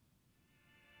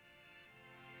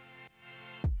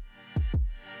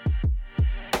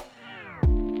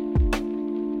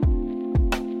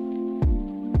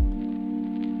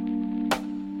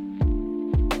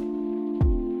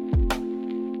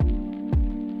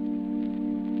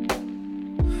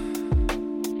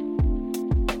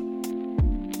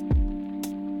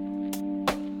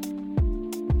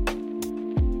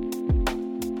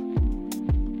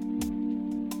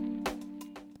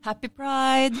Happy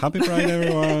Pride. Happy Pride,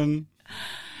 everyone.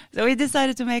 So we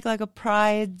decided to make like a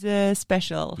Pride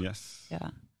special. Yes.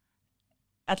 Yeah.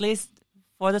 At least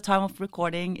for the time of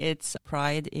recording, it's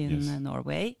Pride in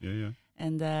Norway. Yeah.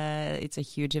 And it's a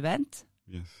huge event.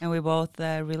 Yes. And we both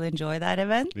really enjoy that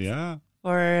event. Yeah.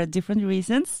 For different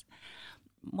reasons.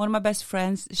 One of my best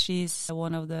friends, she's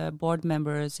one of the board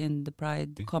members in the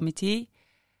Pride committee.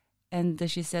 And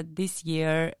she said this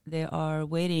year they are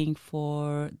waiting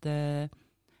for the,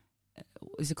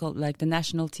 what is it called, like the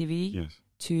national TV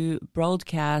to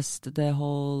broadcast the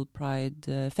whole Pride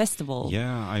festival.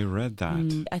 Yeah, I read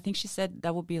that. I think she said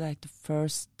that would be like the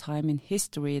first time in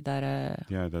history that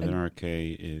that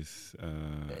NRK is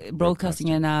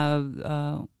broadcasting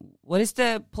what is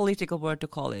the political word to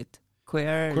call it?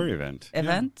 Queer event.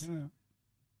 Event? Yeah.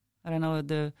 I don't know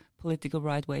the political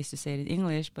right ways to say it in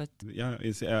English, but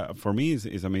it's for me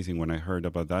it's amazing when I heard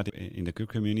about that. In the queer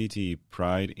community,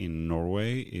 Pride in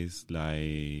Norway is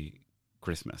like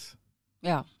Christmas.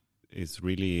 Yeah, it's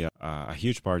really a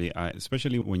huge party,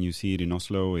 especially when you see it in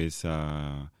Oslo. Is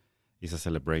a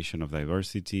celebration of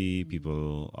diversity.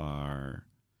 People are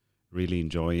really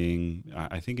enjoying.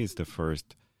 I think it's the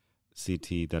first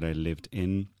city that I lived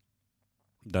in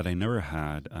that I never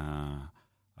had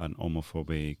an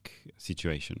homophobic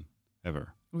situation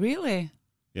ever. Really?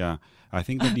 Yeah, I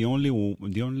think that the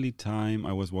only time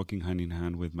I was walking hand in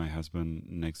hand with my husband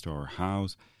next to our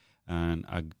house, and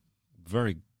a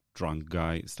very drunk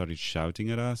guy started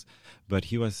shouting at us, but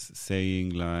he was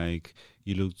saying like,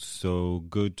 "You look so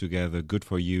good together. Good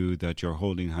for you that you're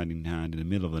holding hand in hand in the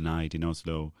middle of the night in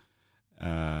Oslo."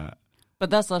 But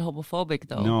that's not homophobic,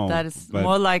 though. No, that is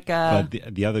more like a...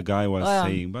 But the other guy was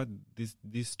saying, but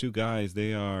these two guys,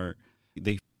 they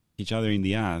each other in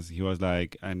the ass. He was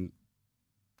like, and...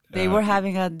 They were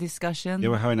having a discussion. They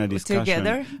were having a discussion.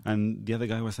 Together. And the other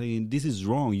guy was saying, this is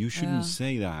wrong. You shouldn't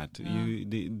say that.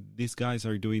 Yeah. These guys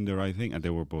are doing the right thing. And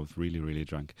they were both really, really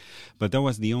drunk. But that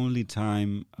was the only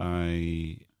time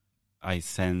I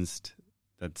sensed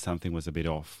that something was a bit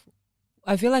off.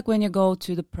 I feel like when you go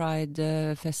to the Pride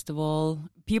festival,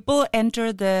 people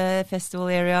enter the festival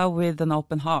area with an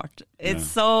open heart. It's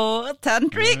so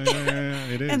tantric. Yeah,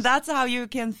 it is. And that's how you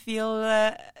can feel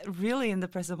really in the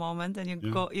present moment. And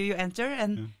you enter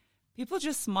and people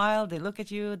just smile. They look at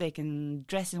you. They can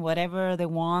dress in whatever they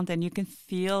want. And you can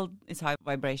feel it's high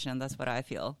vibration. That's what I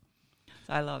feel.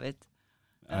 So I love it.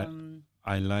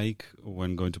 I like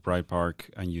when going to Pride Park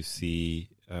and you see...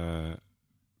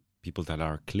 people that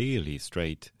are clearly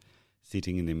straight,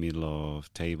 sitting in the middle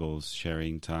of tables,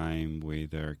 sharing time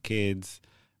with their kids,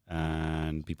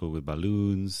 and people with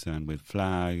balloons and with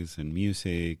flags and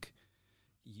music.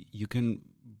 You can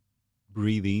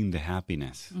breathe in the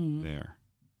happiness there.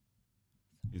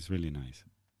 It's really nice.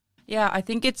 Yeah, I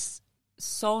think it's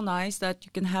so nice that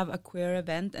you can have a queer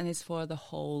event and it's for the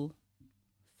whole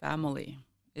family.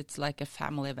 It's like a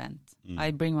family event. I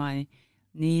bring my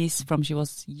niece from she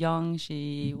was young.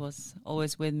 She was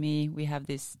always with me. We have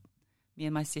this, me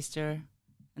and my sister,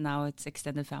 and now it's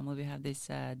extended family. We have this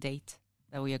date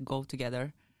that we go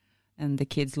together, and the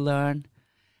kids learn.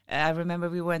 I remember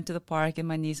we went to the park, and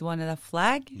my niece wanted a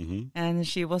flag, and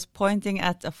she was pointing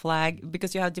at a flag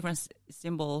because you have different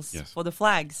symbols for the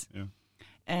flags. Yeah.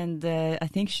 And I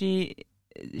think she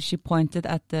pointed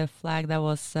at the flag that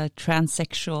was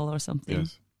transsexual or something.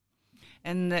 Yes.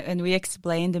 And we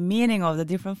explained the meaning of the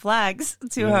different flags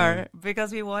to her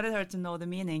because we wanted her to know the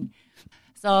meaning.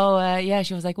 So,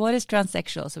 she was like, what is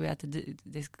transsexual? So we had to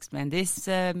explain this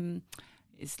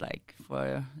is like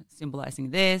for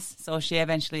symbolizing this. So she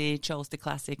eventually chose the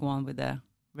classic one with the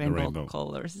rainbow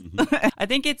colors. I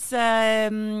think it's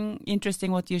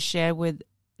interesting what you share with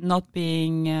not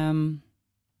being,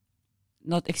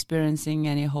 not experiencing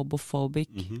any homophobic.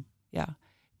 Yeah,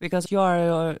 because you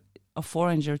are a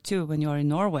foreigner too when you're in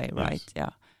Norway, right? Yes. Yeah.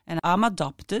 And I'm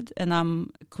adopted and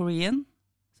I'm Korean.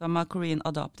 So I'm a Korean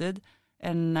adopted.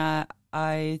 And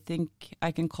I think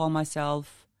I can call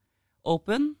myself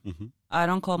open. I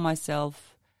don't call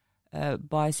myself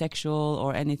bisexual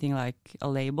or anything like a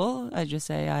label. I just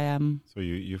say I am. So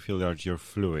you feel that you're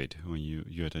fluid when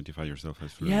you identify yourself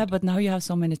as fluid. Yeah, but now you have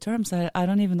so many terms. I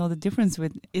don't even know the difference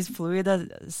with, is fluid a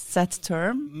set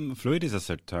term? Fluid is a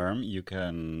set term. You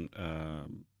can...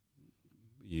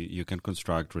 You can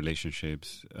construct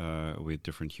relationships with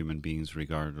different human beings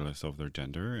regardless of their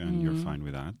gender, and you're fine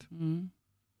with that.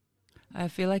 I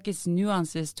feel like it's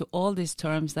nuances to all these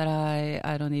terms that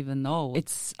I don't even know.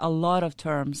 It's a lot of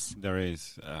terms. There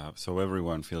is. So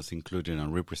everyone feels included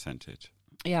and represented.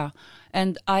 Yeah.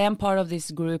 And I am part of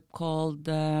this group called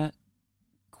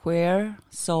Queer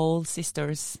Soul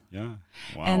Sisters. Yeah.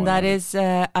 Wow. And that is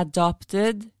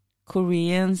adopted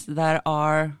Koreans that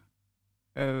are,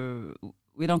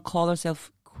 we don't call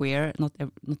ourselves queer, not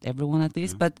everyone at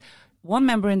least, but one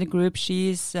member in the group,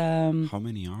 she's... How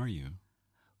many are you?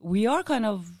 We are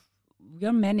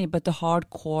many, but the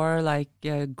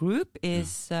hardcore group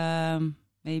is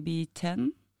maybe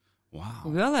 10. Wow.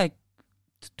 We are like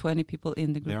 20 people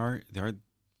in the group. There are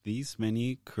these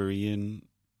many Korean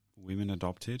women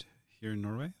adopted here in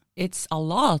Norway? It's a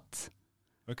lot.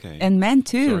 Okay. And men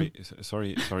too.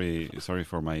 Sorry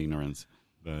for my ignorance,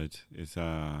 but it's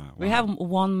wow. We have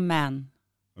one man.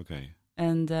 Okay.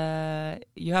 And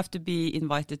you have to be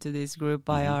invited to this group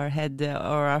by our head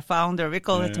or our founder. We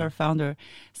call it our founder,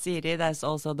 Siri. That's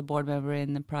also the board member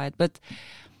in Pride. But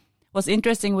what's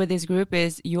interesting with this group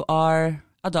is you are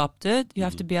adopted. You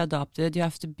have to be adopted. You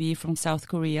have to be from South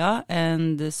Korea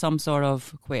and some sort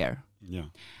of queer. Yeah.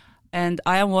 And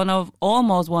I am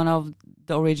almost one of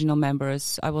the original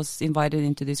members. I was invited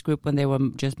into this group when they were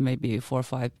just maybe 4 or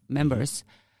 5 members.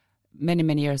 Many,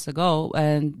 many years ago,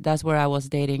 and that's where I was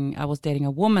dating. I was dating a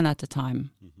woman at the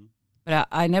time, but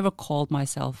I never called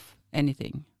myself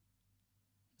anything.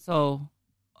 So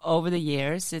over the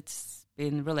years, it's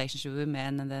been relationship with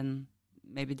men, and then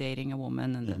maybe dating a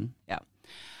woman, and then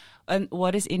And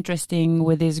what is interesting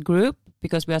with this group,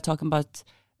 because we are talking about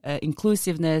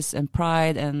inclusiveness and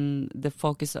pride, and the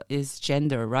focus is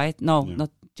gender, right? No,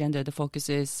 not gender. The focus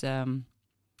is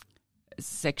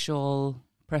sexual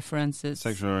preferences,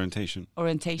 sexual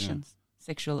orientations,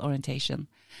 sexual orientation.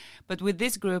 But with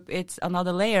this group, it's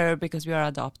another layer because we are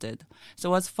adopted.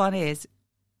 So what's funny is,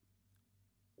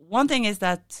 one thing is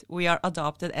that we are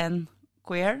adopted and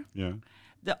queer. Yeah.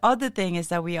 The other thing is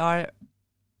that we have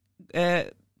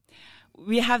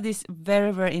these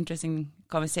very, very interesting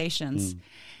conversations.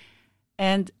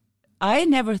 And I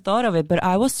never thought of it, but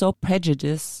I was so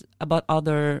prejudiced about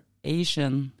other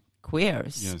Asian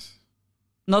queers. Yes.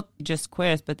 Not just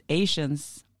queers, but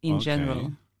Asians in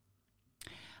general.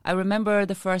 I remember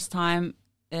the first time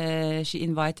she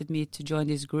invited me to join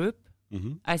this group.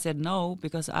 I said no,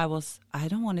 because I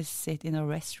don't want to sit in a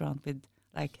restaurant with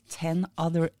like 10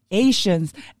 other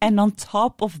Asians, and on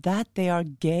top of that, they are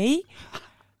gay.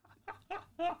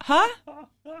 Huh?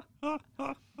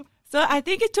 So I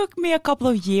think it took me a couple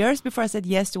of years before I said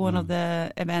yes to one of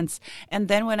the events. And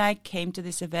then when I came to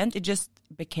this event, it just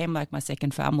became like my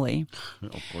second family.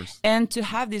 Of course. And to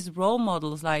have these role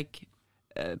models, like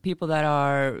people that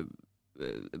are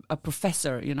a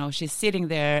professor, she's sitting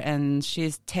there and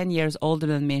she's 10 years older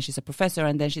than me and she's a professor.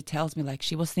 And then she tells me like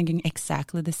she was thinking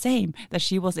exactly the same, that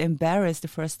she was embarrassed the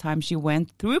first time she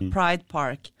went through Pride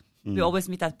Park. We always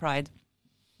meet at Pride.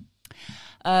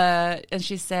 And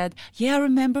she said, I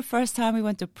remember first time we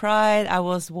went to Pride, I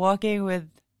was walking with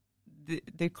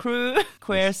the crew,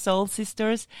 Queer Soul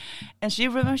Sisters, and she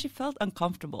felt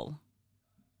uncomfortable.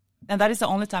 And that is the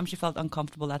only time she felt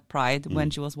uncomfortable at Pride,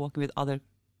 when she was walking with other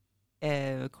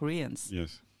Koreans.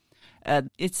 Yes.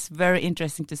 It's very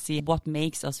interesting to see what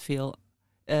makes us feel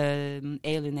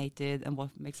alienated and what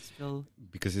makes us feel...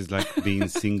 Because it's like being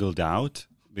singled out.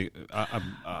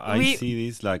 I see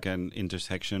this like an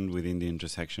intersection within the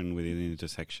intersection within the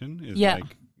intersection.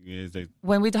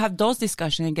 When we have those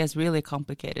discussions, it gets really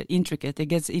complicated, intricate. It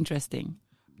gets interesting.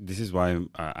 This is why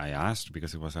I asked,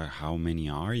 because it was like, how many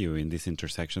are you in this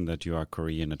intersection that you are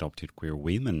Korean adopted queer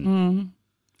women?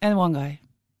 And one guy.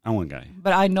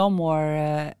 But I know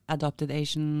more adopted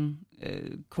Asian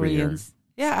Koreans.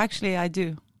 Queer. Yeah, actually, I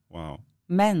do. Wow.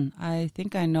 Men, I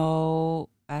think I know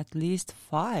at least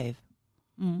 5.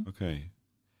 Okay.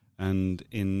 And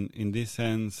in this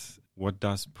sense, what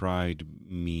does pride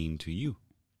mean to you?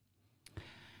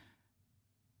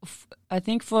 I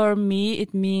think for me,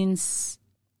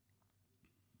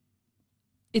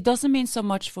 it doesn't mean so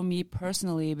much for me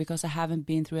personally, because I haven't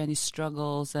been through any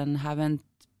struggles and haven't,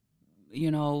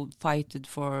 fighted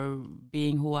for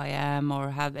being who I am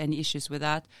or have any issues with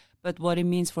that. But what it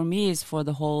means for me is for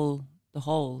the whole,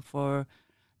 for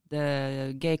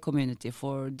the gay community,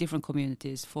 for different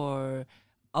communities, for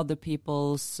other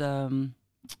people's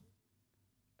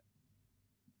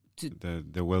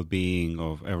the well-being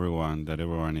of everyone, that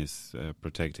everyone is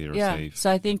protected or safe.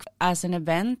 So I think as an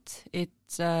event,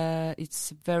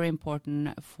 it's very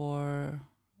important for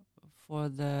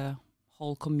the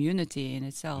whole community in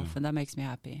itself, and that makes me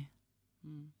happy.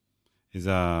 Is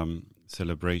a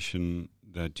celebration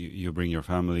that you bring your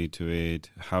family to it.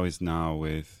 How is now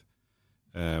with?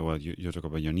 You talk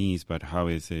about your niece, but how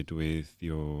is it with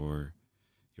your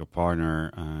partner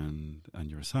and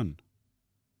your son?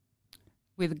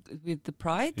 With the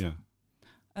Pride? Yeah.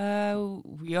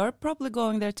 We are probably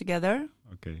going there together.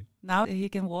 Okay. Now he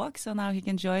can walk, so now he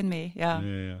can join me. Yeah.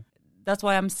 that's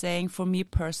why I'm saying for me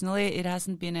personally, it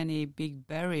hasn't been any big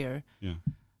barrier. Yeah.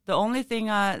 The only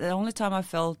time I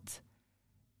felt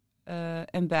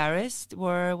embarrassed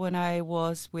were when I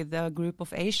was with a group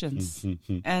of Asians,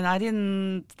 and I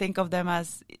didn't think of them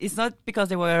as. It's not because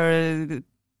they were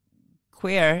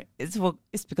queer.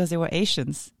 It's because they were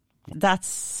Asians. That's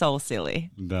so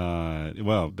silly. But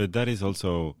that is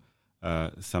also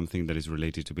something that is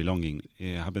related to belonging.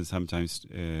 It happens sometimes.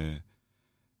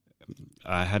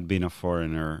 I had been a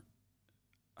foreigner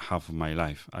half of my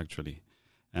life, actually.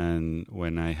 And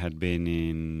when I had been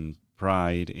in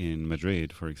Pride in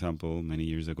Madrid, for example, many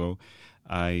years ago,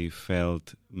 I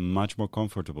felt much more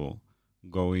comfortable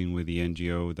going with the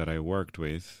NGO that I worked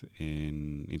with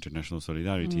in International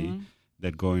Solidarity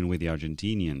than going with the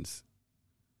Argentinians.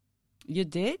 You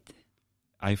did?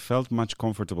 I felt much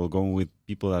comfortable going with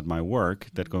people at my work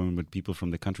than going with people from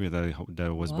the country that I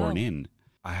was born in.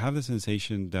 I have the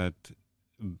sensation that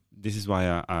this is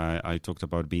why I talked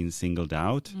about being singled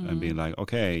out and being like,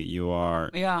 okay, you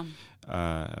are but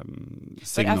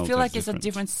I feel like it's a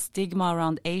different stigma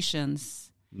around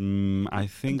Asians. I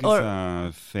think it's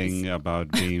a thing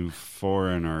about being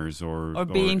foreigners or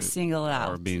being singled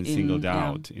out. Or being singled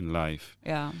out in life.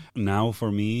 Yeah. Now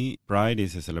for me, Pride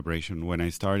is a celebration. When I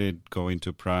started going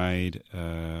to Pride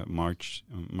marches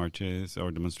or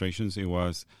demonstrations, it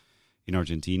was in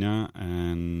Argentina,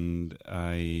 and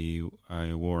I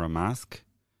wore a mask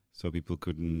so people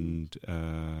couldn't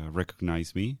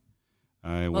recognize me.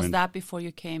 Was that before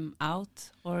you came out,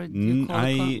 or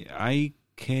I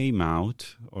came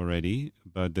out already,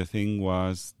 but the thing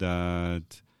was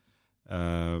that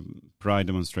Pride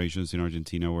demonstrations in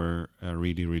Argentina were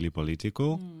really, really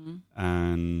political,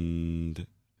 and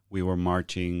we were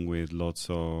marching with lots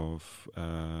of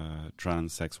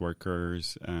trans sex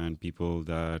workers and people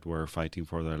that were fighting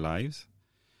for their lives.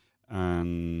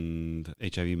 And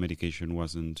HIV medication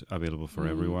wasn't available for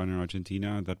everyone in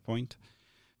Argentina at that point.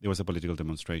 There was a political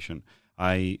demonstration.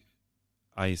 I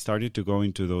started to go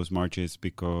into those marches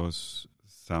because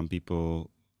some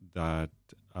people that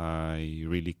I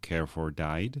really care for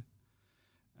died.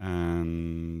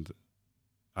 And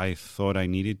I thought I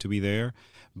needed to be there,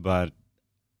 but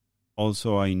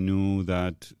also I knew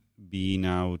that being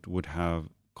out would have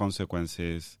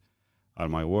consequences at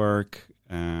my work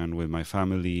and with my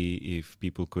family if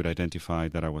people could identify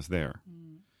that I was there.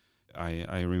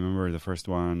 I remember the first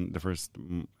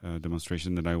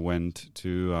demonstration that I went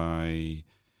to, I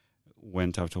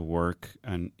went out of work,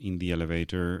 and in the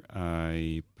elevator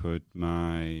I put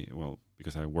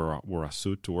because I wore a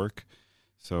suit to work,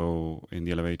 so in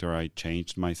the elevator I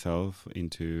changed myself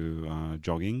into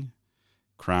jogging,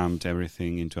 crammed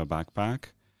everything into a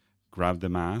backpack, grabbed the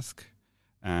mask,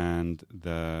 and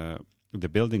the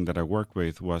building that I worked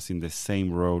with was in the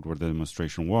same road where the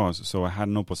demonstration was, so I had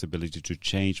no possibility to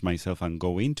change myself and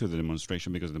go into the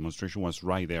demonstration because the demonstration was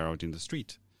right there out in the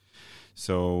street.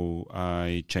 So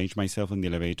I changed myself in the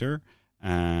elevator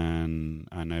and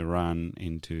I ran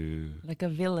into... Like a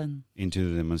villain. Into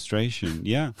the demonstration,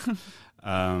 yeah.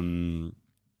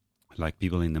 Like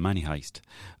people in the Money Heist.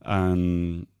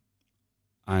 And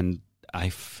I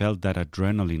felt that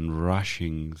adrenaline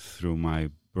rushing through my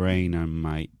brain and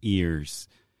my ears,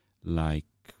 like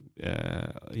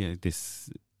this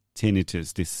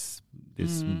tinnitus, this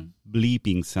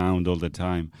bleeping sound all the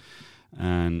time,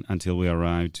 and until we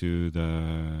arrived to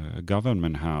the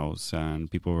government house, and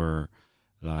people were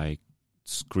like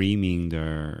screaming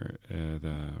the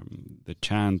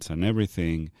chants and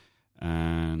everything,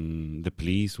 and the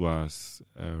police was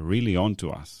really on to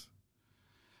us.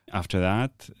 After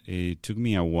that, it took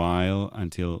me a while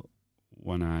until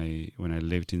when I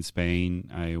lived in Spain,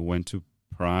 I went to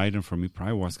Pride, and for me,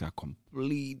 Pride was a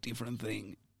complete different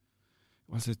thing.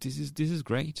 It was this is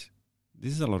great.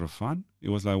 This is a lot of fun. It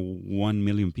was like 1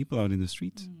 million people out in the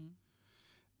streets.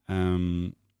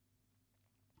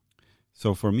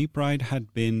 So for me, Pride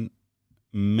had been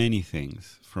many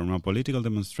things, from a political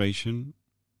demonstration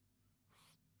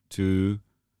to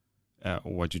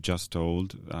what you just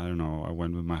told. I don't know, I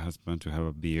went with my husband to have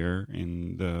a beer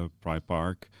in the Pride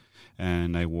Park,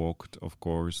 and I walked, of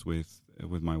course, with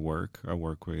my work. I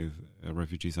work with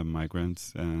refugees and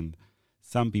migrants, and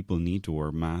some people need to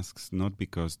wear masks, not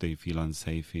because they feel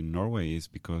unsafe in Norway, it's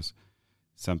because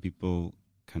some people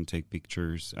can take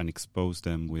pictures and expose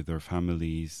them with their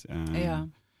families,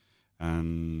 and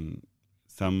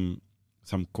some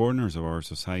corners of our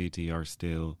society are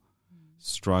still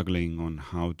struggling on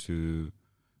how to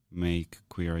make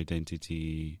queer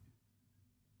identity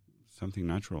something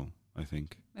natural, I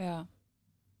think. Yeah.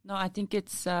 No, I think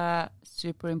it's a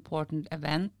super important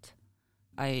event.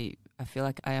 I feel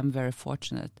like I am very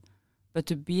fortunate but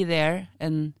to be there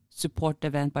and support the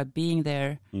event by being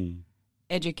there,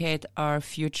 educate our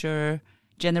future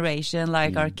generation,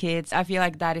 like our kids. I feel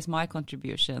like that is my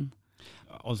contribution.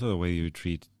 Also, the way you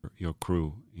treat your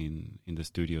crew in the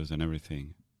studios and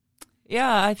everything.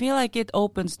 Yeah, I feel like it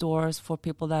opens doors for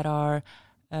people that are,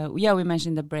 we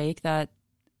mentioned in the break that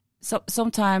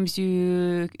sometimes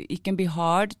it can be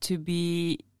hard to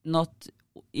be not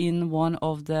in one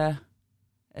of the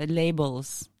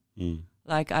labels.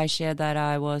 Like I shared that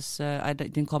I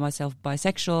didn't call myself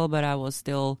bisexual, but I was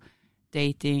still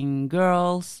dating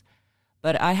girls.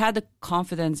 But I had the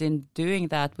confidence in doing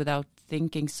that without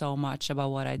thinking so much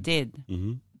about what I did.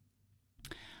 Mm-hmm.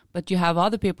 But you have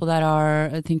other people that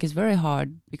I think is very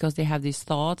hard because they have these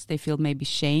thoughts. They feel maybe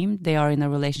shamed. They are in a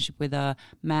relationship with a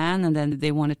man and then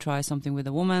they want to try something with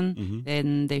a woman. Mm-hmm.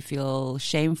 Then they feel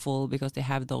shameful because they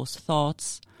have those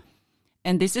thoughts.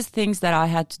 And this is things that I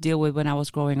had to deal with when I was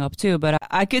growing up too. But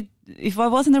I could, if I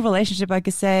was in a relationship, I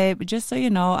could say, just so you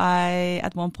know,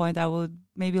 at one point I would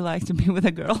maybe like to be with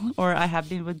a girl, or I have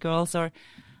been with girls, or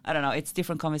I don't know. It's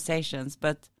different conversations,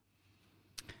 but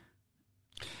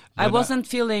I wasn't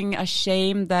feeling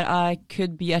ashamed that I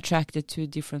could be attracted to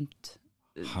different.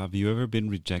 Have you ever been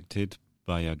rejected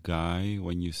by a guy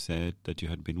when you said that you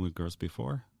had been with girls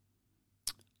before?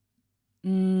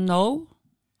 No,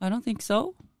 I don't think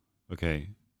so. Okay,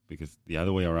 because the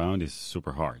other way around is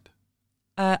super hard.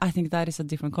 I think that is a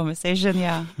different conversation,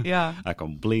 yeah. A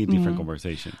complete different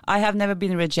conversation. I have never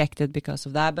been rejected because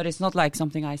of that, but it's not like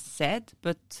something I said,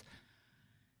 but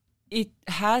it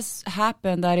has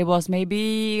happened that it was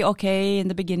maybe okay in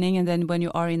the beginning, and then when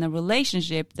you are in a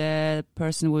relationship, the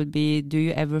person would be, do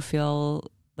you ever feel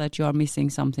that you are missing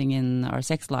something in our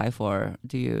sex life, or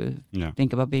do you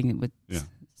think about being with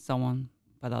someone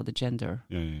by the other gender?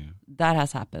 Yeah. That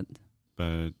has happened.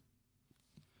 But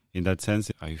in that sense,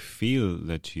 I feel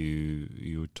that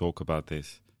you talk about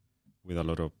this with a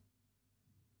lot of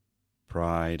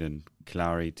pride and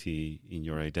clarity in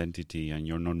your identity, and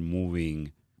you're not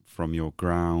moving from your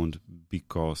ground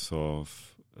because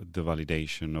of the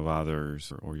validation of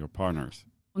others or your partners.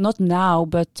 Not now,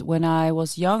 but when I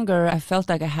was younger, I felt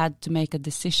like I had to make a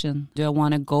decision. Do I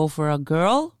want to go for a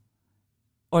girl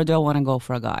or do I want to go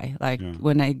for a guy? Like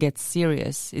when I get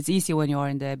serious, it's easy when you are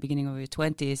in the beginning of your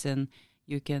 20s and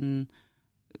you can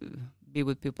be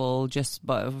with people just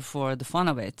for the fun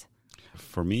of it.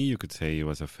 For me, you could say it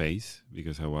was a phase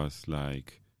because I was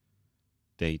like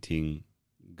dating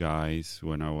guys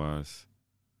when I was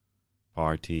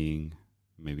partying,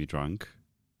 maybe drunk,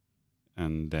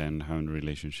 and then having a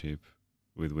relationship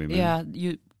with women. Yeah,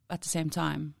 you at the same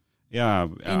time. Yeah,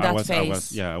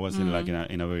 I was in like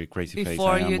in a very crazy phase.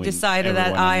 Before you decided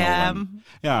that I am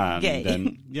gay.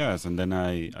 And then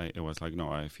I was like, no,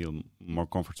 I feel more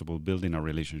comfortable building a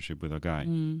relationship with a guy.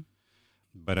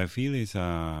 But I feel it's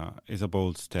a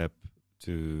bold step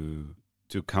to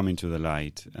come into the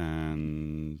light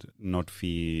and not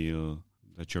feel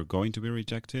that you're going to be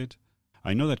rejected.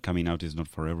 I know that coming out is not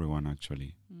for everyone,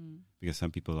 actually, because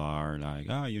some people are like,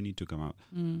 you need to come out.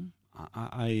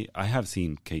 I have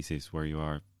seen cases where you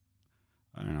are,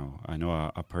 I don't know, I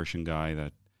know a Persian guy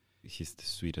that he's the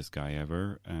sweetest guy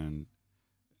ever, and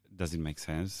does it make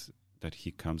sense that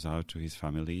he comes out to his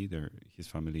family? His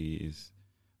family is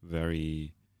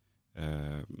very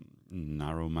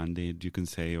narrow-minded, you can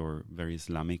say, or very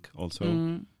Islamic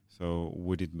also. So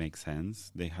would it make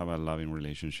sense? They have a loving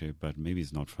relationship, but maybe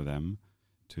it's not for them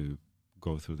to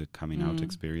go through the coming out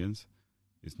experience.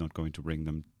 It's not going to bring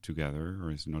them together,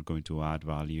 or it's not going to add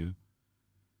value.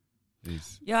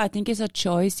 I think it's a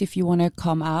choice if you want to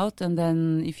come out, and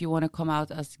then if you want to come out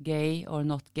as gay or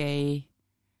not gay.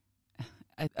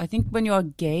 I think when you are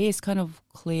gay, it's kind of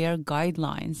clear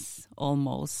guidelines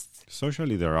almost.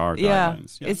 Socially, there are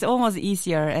guidelines. Yeah, it's almost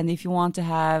easier. And if you are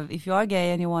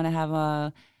gay and you want to have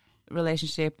a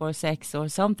relationship or sex or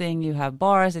something, you have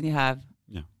bars and you have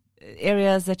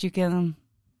areas that you can...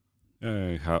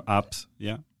 have apps,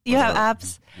 You have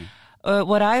apps.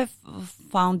 What I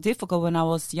found difficult when I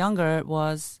was younger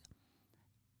was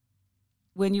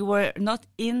when you were not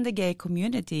in the gay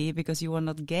community because you were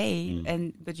not gay,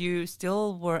 but you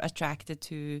still were attracted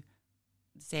to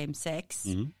the same sex.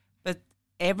 But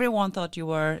everyone thought you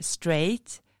were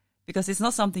straight because it's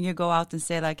not something you go out and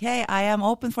say like, hey, I am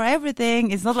open for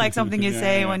everything. It's not like something you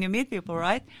say when you meet people,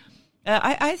 right?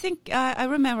 I think I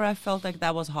remember I felt like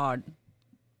that was hard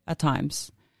at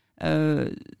times.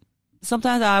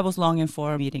 Sometimes I was longing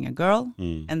for meeting a girl,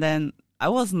 and then I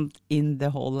wasn't in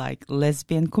the whole like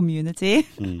lesbian community.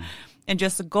 And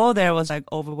just to go there was like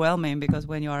overwhelming because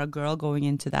when you are a girl going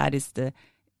into that,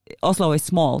 Oslo is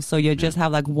small, so you just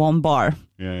have like one bar.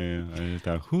 Yeah. I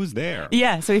thought, who's there?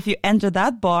 Yeah, so if you enter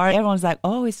that bar, everyone's like,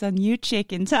 oh, it's a new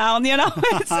chick in town, you know?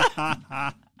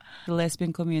 The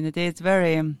lesbian community, it's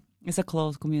a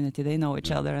close community. They know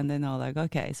each other, and they know like,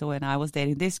 okay, so when I was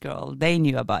dating this girl, they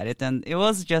knew about it, and it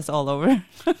was just all over.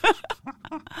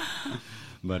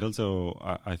 But also,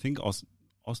 I think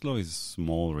Oslo is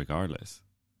small regardless.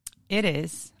 It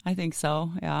is. I think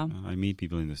so, yeah. I meet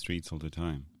people in the streets all the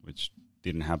time, which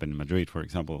didn't happen in Madrid, for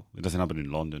example. It doesn't happen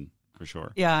in London, for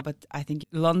sure. Yeah, but I think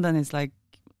London is like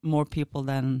more people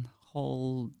than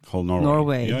whole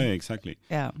Norway. Yeah, exactly.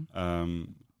 Yeah.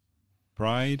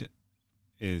 Pride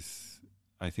is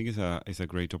a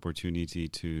great opportunity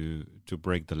to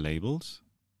break the labels,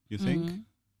 you think?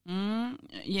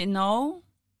 You know,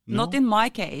 No? not in my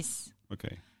case.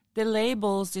 Okay. The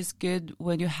labels is good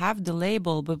when you have the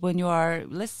label, but when you are,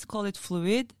 let's call it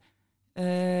fluid,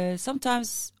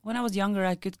 sometimes when I was younger,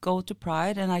 I could go to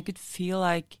Pride and I could feel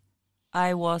like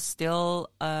I was still,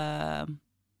 I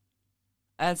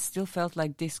still felt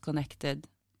like disconnected.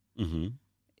 Mm-hmm.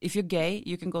 If you're gay,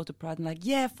 you can go to Pride and like,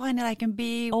 yeah, finally I can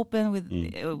be open with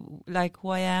like who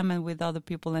I am and with other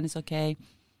people, and it's okay.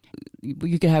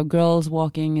 You can have girls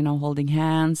walking, you know, holding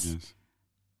hands. Yes.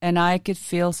 And I could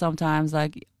feel sometimes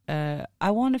like,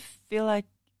 I want to feel like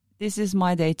this is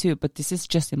my day too, but this is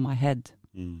just in my head.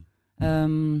 Yeah,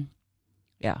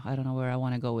 I don't know where I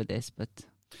want to go with this, but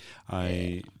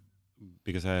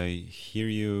because I hear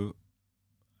you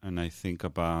and I think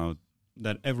about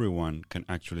that everyone can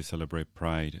actually celebrate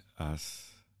Pride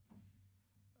as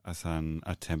an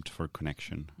attempt for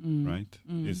connection, right?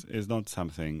 It's not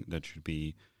something that should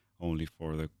be only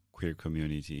for the queer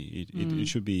community. It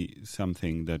should be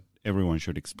something that everyone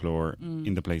should explore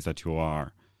in the place that you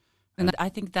are. And I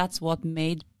think that's what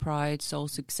made Pride so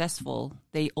successful.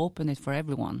 They open it for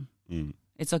everyone.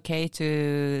 It's okay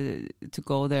to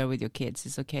go there with your kids.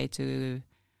 It's okay to,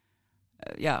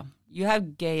 you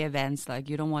have gay events, like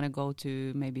you don't want to go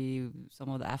to maybe some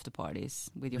of the after parties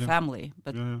with your family,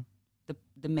 but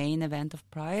the main event of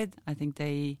Pride, I think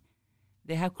they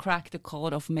have cracked the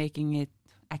code of making it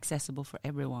accessible for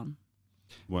everyone.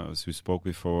 Well, as we spoke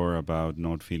before about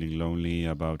not feeling lonely,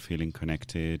 about feeling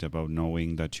connected, about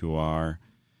knowing that you are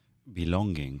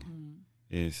belonging.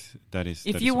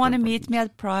 If you want to meet me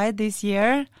at Pride this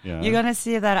year, you're going to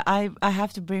see that I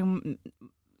have to bring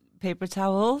paper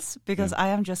towels because I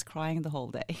am just crying the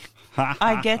whole day.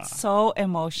 I get so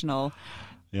emotional.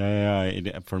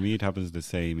 For me, it happens the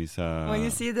same. It's when you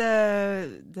see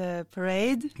the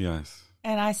parade. Yes.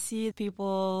 And I see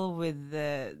people with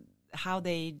how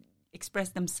they express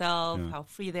themselves, how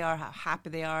free they are, how happy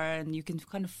they are, and you can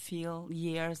kind of feel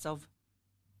years of,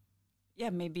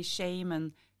 maybe shame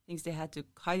and things they had to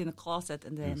hide in the closet,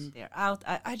 and then they're out.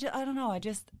 I don't know.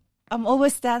 I'm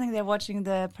always standing there watching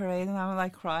the parade, and I'm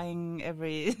like crying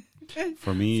every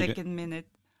second minute.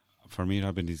 For me, it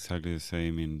happened exactly the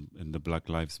same in the Black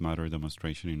Lives Matter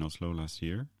demonstration in Oslo last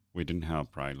year. We didn't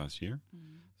have Pride last year.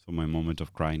 So my moment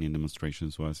of crying in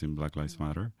demonstrations was in Black Lives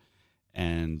Matter.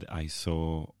 And I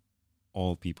saw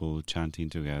all people chanting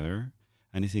together.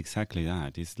 And it's exactly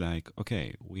that. It's like,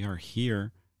 okay, we are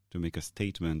here to make a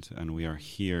statement and we are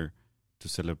here to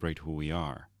celebrate who we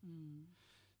are.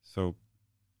 So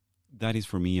that is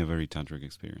for me a very tantric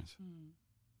experience.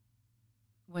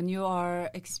 When you are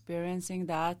experiencing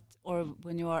that, or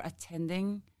when you are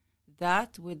attending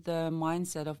that with the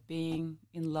mindset of being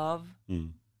in love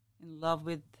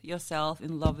with yourself,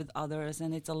 in love with others,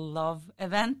 and it's a love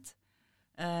event,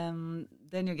 then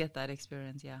you get that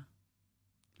experience,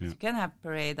 You can have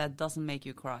parade that doesn't make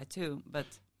you cry too, but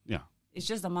it's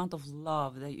just the amount of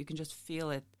love that you can just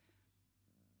feel it.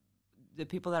 The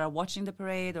people that are watching the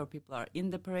parade or people are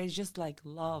in the parade, just like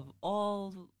love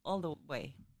all the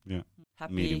way. Yeah.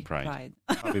 Happy Meeting Pride.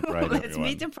 Happy Pride, Let's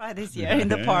meet in Pride this year in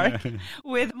the park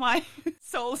with my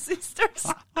soul sisters.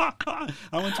 I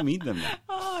want to meet them now.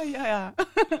 Oh, yeah.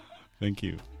 Thank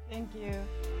you. Thank you.